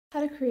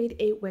how to create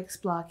a Wix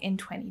blog in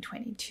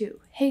 2022.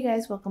 Hey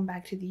guys, welcome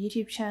back to the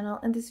YouTube channel.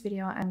 In this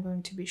video, I'm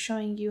going to be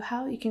showing you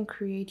how you can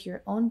create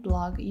your own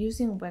blog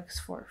using Wix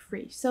for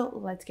free. So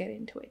let's get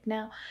into it.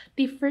 Now,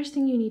 the first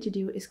thing you need to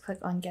do is click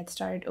on Get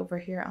Started over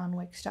here on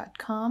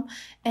Wix.com.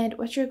 And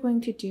what you're going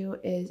to do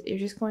is you're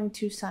just going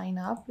to sign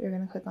up. You're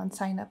going to click on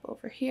Sign Up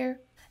over here.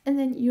 And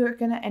then you're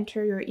going to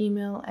enter your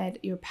email and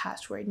your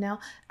password. Now,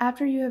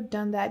 after you have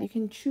done that, you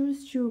can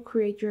choose to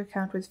create your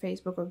account with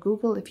Facebook or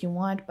Google if you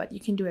want, but you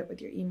can do it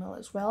with your email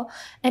as well.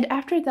 And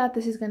after that,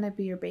 this is going to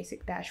be your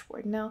basic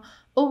dashboard. Now,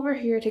 over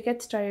here, to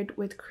get started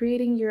with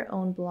creating your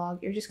own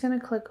blog, you're just going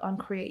to click on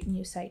Create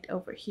New Site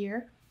over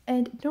here.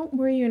 And don't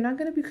worry, you're not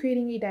going to be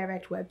creating a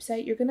direct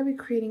website. You're going to be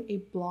creating a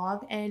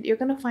blog, and you're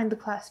going to find the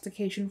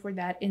classification for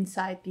that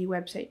inside the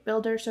website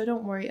builder. So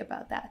don't worry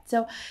about that.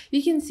 So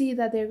you can see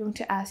that they're going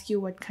to ask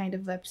you what kind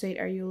of website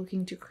are you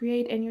looking to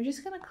create, and you're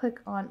just going to click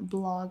on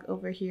blog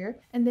over here.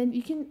 And then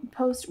you can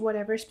post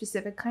whatever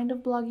specific kind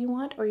of blog you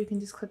want, or you can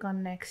just click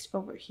on next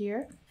over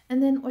here.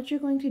 And then what you're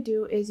going to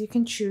do is you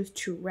can choose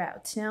two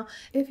routes. Now,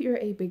 if you're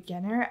a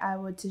beginner, I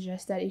would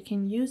suggest that you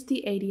can use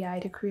the ADI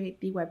to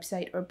create the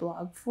website or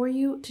blog for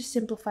you to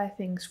simplify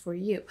things for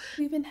you. If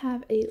you even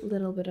have a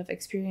little bit of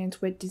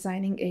experience with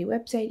designing a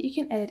website, you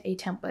can edit a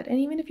template. And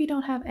even if you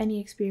don't have any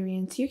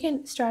experience, you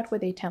can start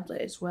with a template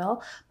as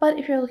well. But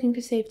if you're looking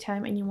to save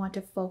time and you want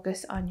to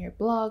focus on your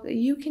blog,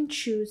 you can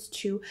choose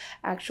to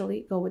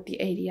actually go with the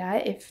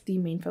ADI if the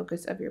main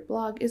focus of your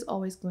blog is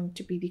always going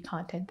to be the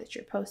content that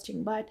you're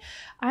posting. But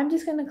I'm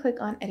just going to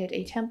click on Edit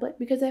a Template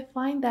because I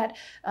find that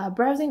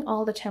browsing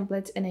all the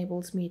templates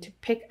enables me to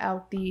pick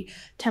out the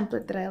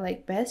template that I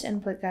like best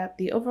and pick out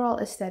the overall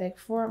aesthetic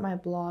for my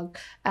blog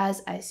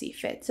as I see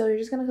fit. So you're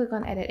just going to click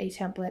on Edit a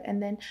Template,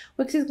 and then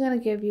Wix is going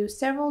to give you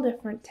several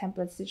different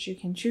templates that you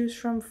can choose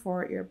from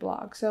for your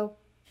blog. So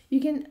you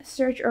can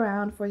search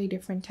around for the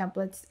different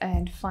templates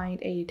and find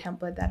a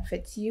template that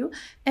fits you.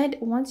 And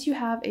once you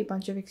have a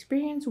bunch of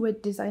experience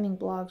with designing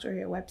blogs or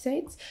your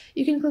websites,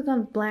 you can click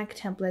on blank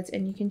templates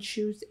and you can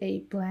choose a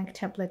blank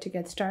template to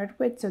get started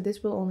with. So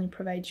this will only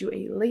provide you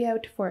a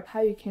layout for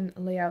how you can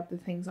lay out the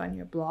things on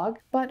your blog.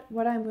 But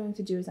what I'm going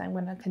to do is I'm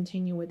going to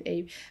continue with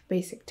a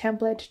basic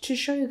template to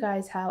show you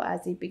guys how,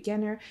 as a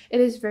beginner,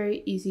 it is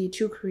very easy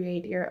to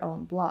create your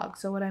own blog.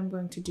 So what I'm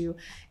going to do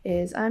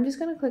is I'm just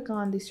going to click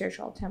on the search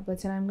all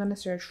templates, and I'm going to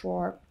search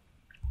for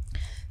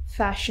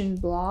fashion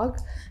blog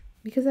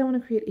because I want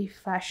to create a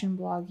fashion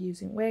blog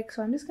using Wix.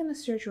 So I'm just going to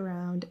search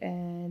around,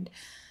 and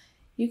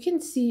you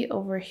can see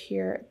over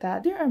here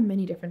that there are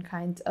many different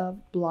kinds of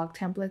blog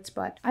templates,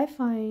 but I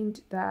find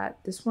that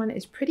this one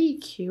is pretty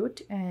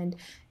cute, and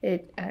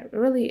it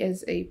really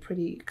is a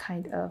pretty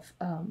kind of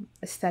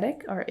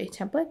aesthetic or a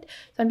template.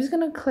 So I'm just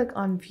going to click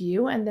on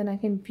view, and then I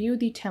can view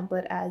the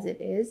template as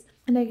it is,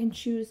 and I can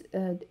choose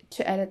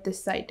to edit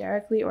this site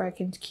directly, or I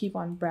can keep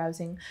on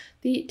browsing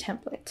the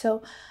template.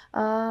 So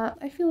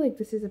I feel like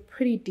this is a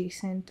pretty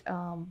decent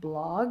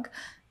blog.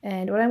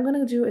 And what I'm going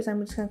to do is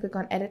I'm just going to click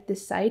on Edit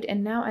this site,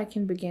 and now I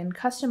can begin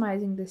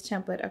customizing this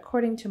template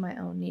according to my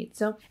own needs.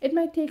 So it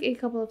might take a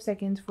couple of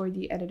seconds for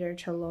the editor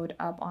to load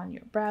up on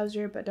your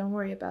browser, but don't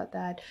worry about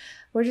that.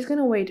 We're just going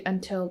to wait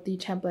until the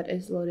template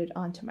is loaded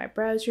onto my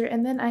browser,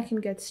 and then I can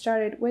get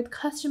started with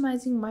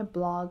customizing my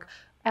blog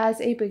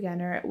as a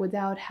beginner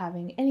without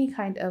having any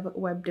kind of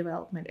web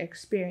development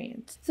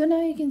experience. So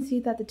now you can see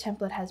that the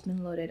template has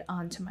been loaded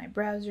onto my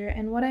browser,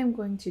 and what I'm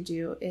going to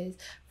do is,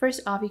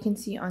 first off, you can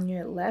see on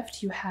your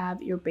left you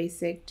have your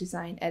basic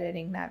design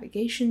editing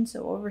navigation.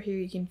 So over here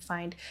you can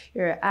find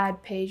your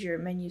ad page, your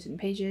menus and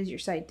pages, your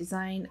site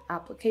design,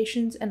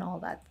 applications, and all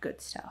that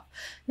good stuff.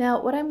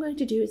 Now what I'm going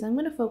to do is I'm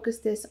going to focus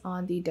this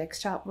on the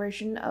desktop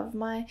version of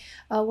my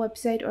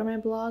website or my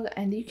blog,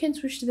 and you can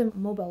switch to the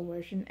mobile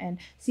version and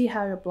see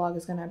how your blog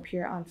is going to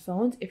appear on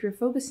phones. If you're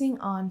focusing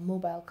on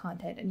mobile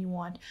content and you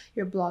want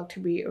your blog to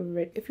be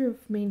if your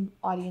main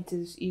audience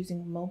is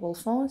using mobile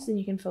phones, then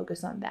you can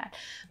focus on that.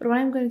 But what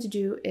I'm going to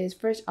do is,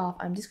 first off,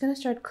 I'm just going to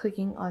start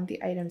clicking on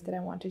the items that I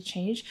want to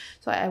change.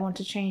 So I want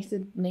to change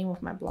the name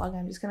of my blog.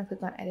 I'm just going to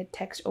click on Edit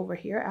Text over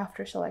here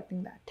after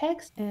selecting that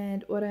text.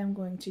 And what I'm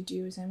going to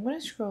do is I'm going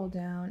to scroll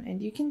down,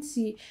 and you can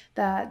see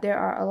that there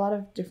are a lot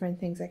of different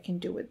things I can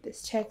do with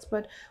this text.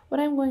 But what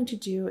I'm going to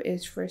do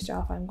is, first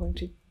off, I'm going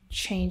to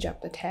change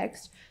up the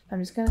text. I'm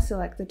just going to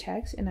select the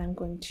text, and I'm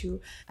going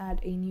to add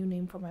a new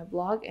name for my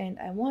blog, and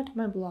I want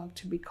my blog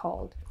to be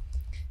called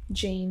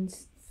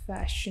Jane's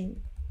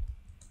Fashion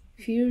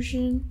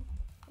Fusion,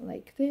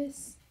 like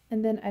this.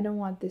 And then I don't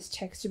want this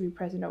text to be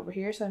present over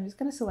here, so I'm just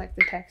going to select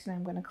the text, and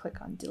I'm going to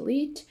click on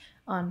delete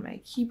on my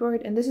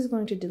keyboard, and this is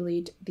going to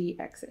delete the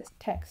excess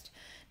text.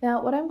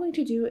 Now, what I'm going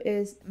to do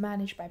is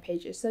manage my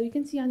pages. So you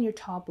can see on your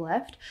top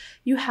left,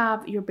 you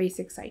have your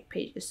basic site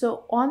pages.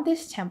 So on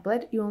this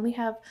template, you only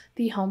have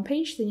the home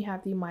page, then you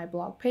have the My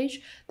Blog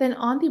page. Then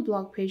on the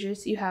blog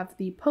pages, you have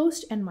the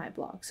post and My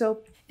Blog.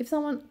 So if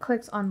someone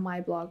clicks on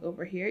My Blog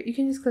over here, you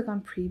can just click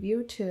on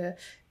preview to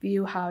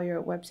view how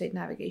your website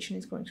navigation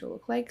is going to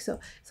look like. So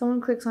if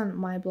someone clicks on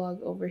My Blog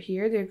over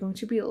here, they're going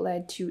to be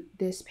led to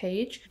this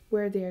page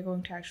where they are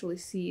going to actually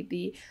see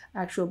the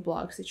actual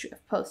blogs that you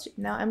have posted.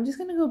 Now I'm just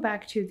going to go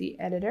back to the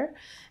editor,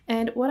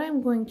 and what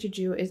I'm going to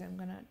do is I'm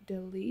going to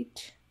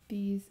delete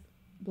these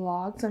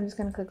blogs. I'm just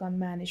going to click on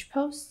manage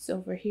posts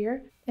over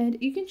here, and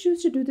you can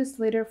choose to do this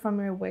later from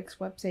your Wix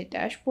website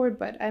dashboard,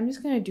 but I'm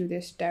just going to do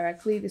this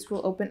directly. This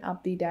will open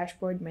up the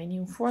dashboard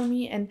menu for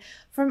me, and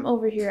from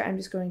over here I'm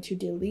just going to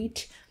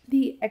delete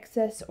the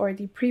excess or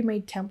the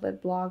pre-made template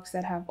blogs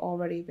that have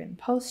already been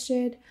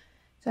posted.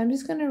 So I'm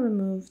just going to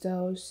remove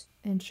those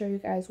and show you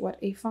guys what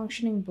a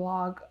functioning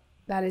blog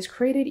that is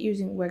created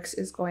using Wix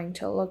is going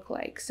to look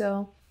like.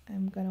 So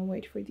I'm going to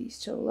wait for these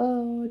to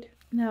load.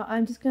 Now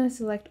I'm just going to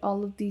select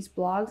all of these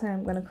blogs and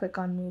I'm going to click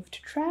on move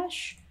to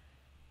trash,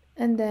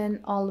 and then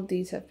all of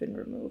these have been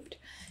removed.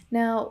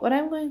 Now what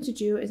I'm going to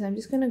do is I'm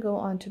just going to go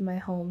onto my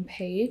home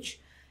page,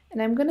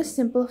 and I'm going to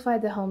simplify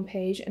the home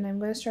page, and I'm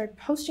going to start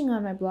posting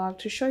on my blog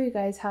to show you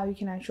guys how you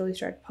can actually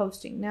start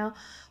posting. Now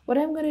what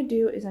I'm going to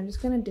do is I'm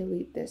just going to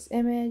delete this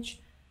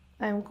image.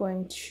 I'm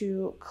going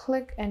to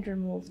click and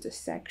remove the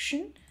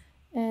section,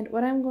 and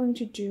what I'm going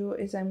to do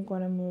is I'm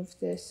going to move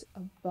this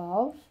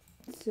above.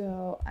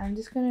 So I'm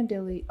just going to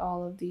delete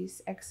all of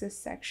these excess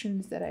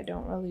sections that I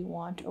don't really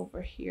want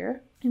over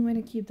here. I'm going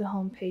to keep the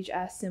home page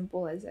as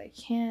simple as I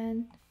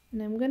can,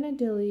 and I'm going to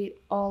delete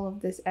all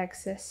of this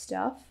excess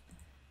stuff.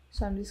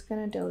 So I'm just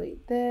going to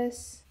delete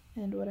this,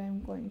 and what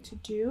I'm going to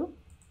do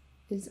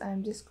is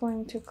I'm just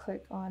going to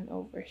click on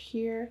over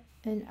here,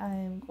 and I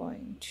am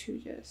going to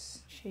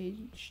just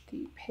change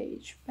the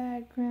page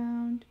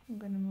background. I'm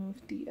going to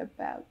move the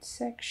about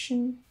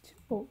section to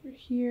over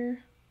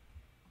here.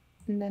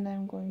 And then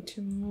I'm going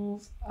to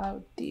move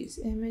out these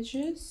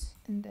images,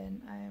 and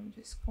then I am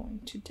just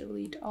going to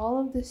delete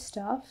all of this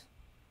stuff,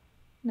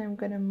 and I'm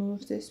going to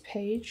move this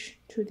page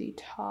to the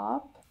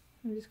top.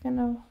 I'm just going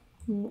to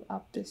move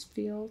up this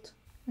field,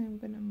 and I'm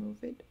going to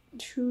move it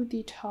to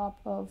the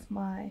top of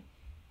my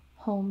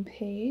home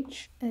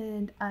page,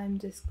 and I'm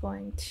just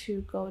going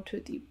to go to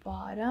the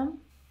bottom,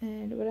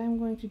 and what I'm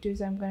going to do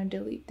is I'm going to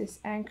delete this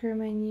anchor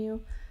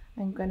menu.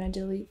 I'm going to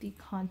delete the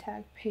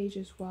contact page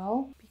as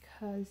well,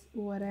 because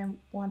what I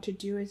want to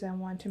do is I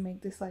want to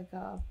make this like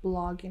a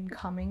blog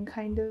incoming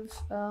kind of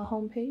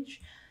homepage.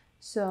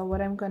 So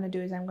what I'm going to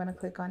do is I'm going to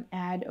click on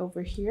add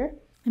over here.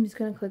 I'm just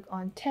going to click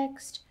on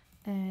text,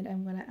 and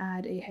I'm going to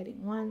add a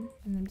heading 1,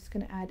 and I'm just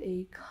going to add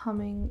a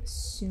coming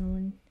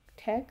soon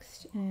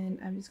text, and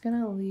I'm just going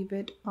to leave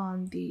it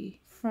on the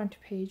front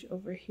page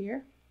over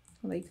here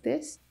like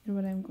this. And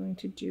what I'm going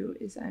to do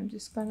is I'm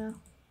just going to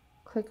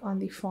click on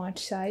the font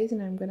size,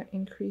 and I'm going to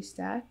increase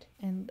that,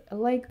 and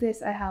like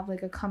this I have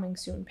like a coming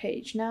soon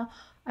page. Now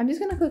I'm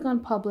just going to click on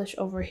publish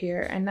over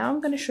here, and now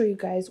I'm going to show you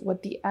guys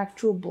what the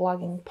actual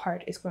blogging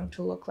part is going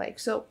to look like.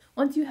 So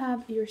once you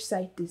have your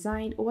site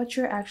designed, what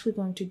you're actually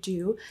going to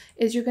do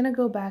is you're going to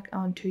go back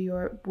onto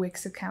your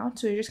Wix account.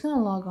 So you're just going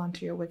to log on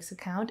to your Wix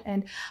account,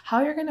 and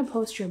how you're going to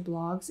post your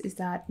blogs is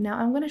that now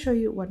I'm going to show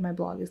you what my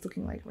blog is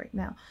looking like right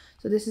now.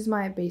 So this is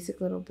my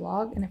basic little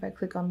blog, and if I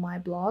click on my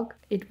blog,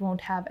 it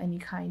won't have any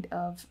kind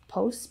of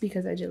posts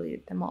because I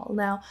deleted them all.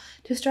 Now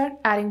to start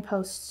adding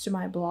posts to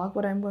my blog,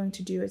 what I'm going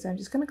to do is I'm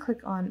just going to click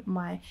on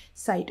my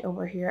site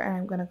over here, and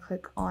I'm going to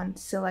click on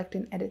select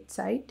and edit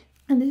site,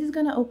 and this is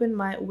going to open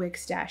my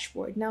Wix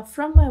dashboard. Now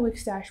from my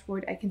Wix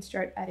dashboard I can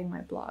start adding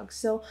my blogs,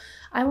 so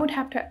I won't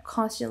have to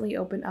constantly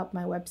open up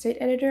my website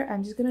editor.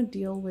 I'm just going to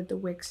deal with the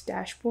Wix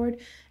dashboard,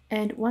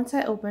 and once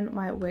I open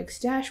my Wix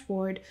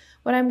dashboard,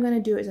 what I'm going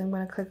to do is I'm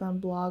going to click on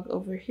blog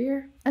over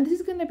here, and this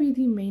is going to be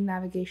the main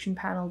navigation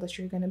panel that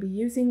you're going to be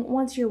using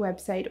once your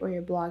website or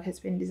your blog has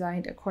been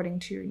designed according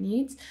to your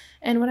needs.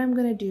 And what I'm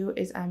going to do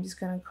is I'm just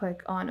going to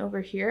click on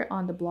over here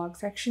on the blog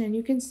section, and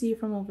you can see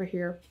from over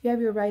here you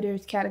have your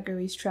writers,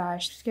 categories,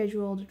 trash,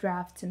 scheduled,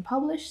 drafts, and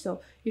publish.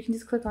 So you can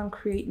just click on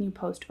create new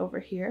post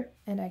over here,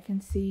 and I can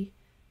see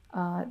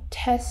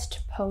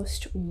test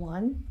post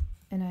 1.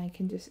 And I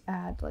can just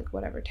add like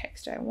whatever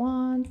text I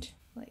want,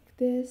 like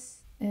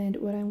this. And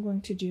what I'm going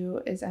to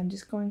do is I'm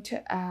just going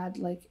to add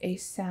like a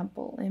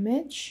sample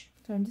image.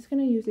 So I'm just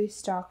going to use a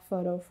stock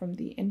photo from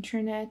the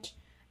internet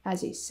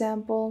as a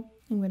sample.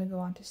 I'm going to go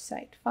on to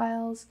site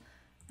files.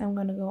 I'm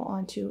going to go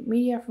on to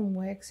media from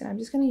Wix, and I'm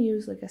just going to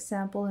use like a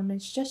sample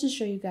image just to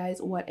show you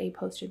guys what a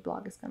posted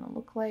blog is going to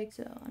look like.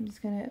 So I'm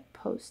just going to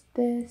post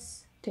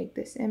this, take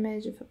this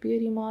image of a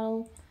beauty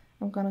model.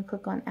 I'm going to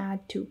click on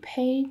add to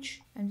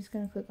page. I'm just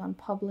going to click on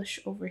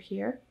publish over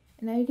here.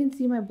 And now you can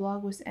see my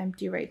blog was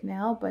empty right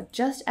now, but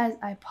just as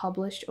I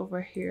published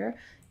over here,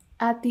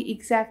 at the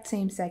exact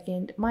same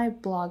second, my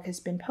blog has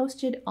been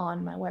posted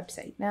on my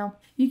website. Now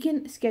you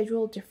can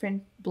schedule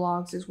different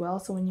blogs as well.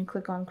 So when you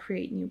click on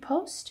create new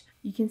post,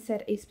 You can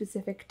set a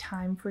specific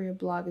time for your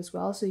blog as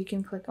well. So you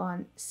can click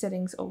on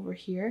settings over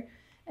here,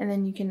 and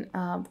then you can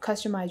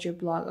customize your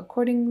blog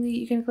accordingly.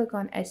 You can click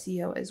on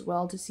SEO as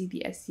well to see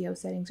the SEO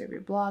settings of your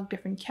blog,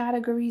 different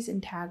categories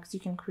and tags you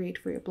can create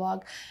for your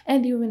blog,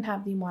 and you even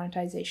have the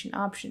monetization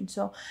option.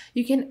 So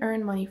you can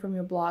earn money from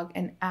your blog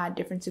and add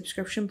different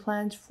subscription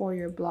plans for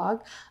your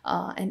blog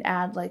and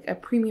add like a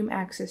premium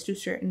access to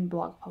certain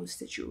blog posts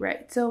that you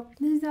write. So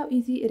this is how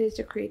easy it is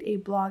to create a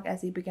blog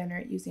as a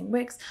beginner using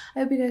Wix.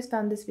 I hope you guys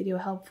found this video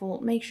helpful.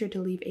 Make sure to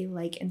leave a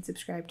like and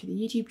subscribe to the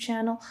YouTube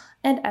channel,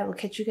 and I will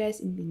catch you guys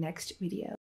in the next video.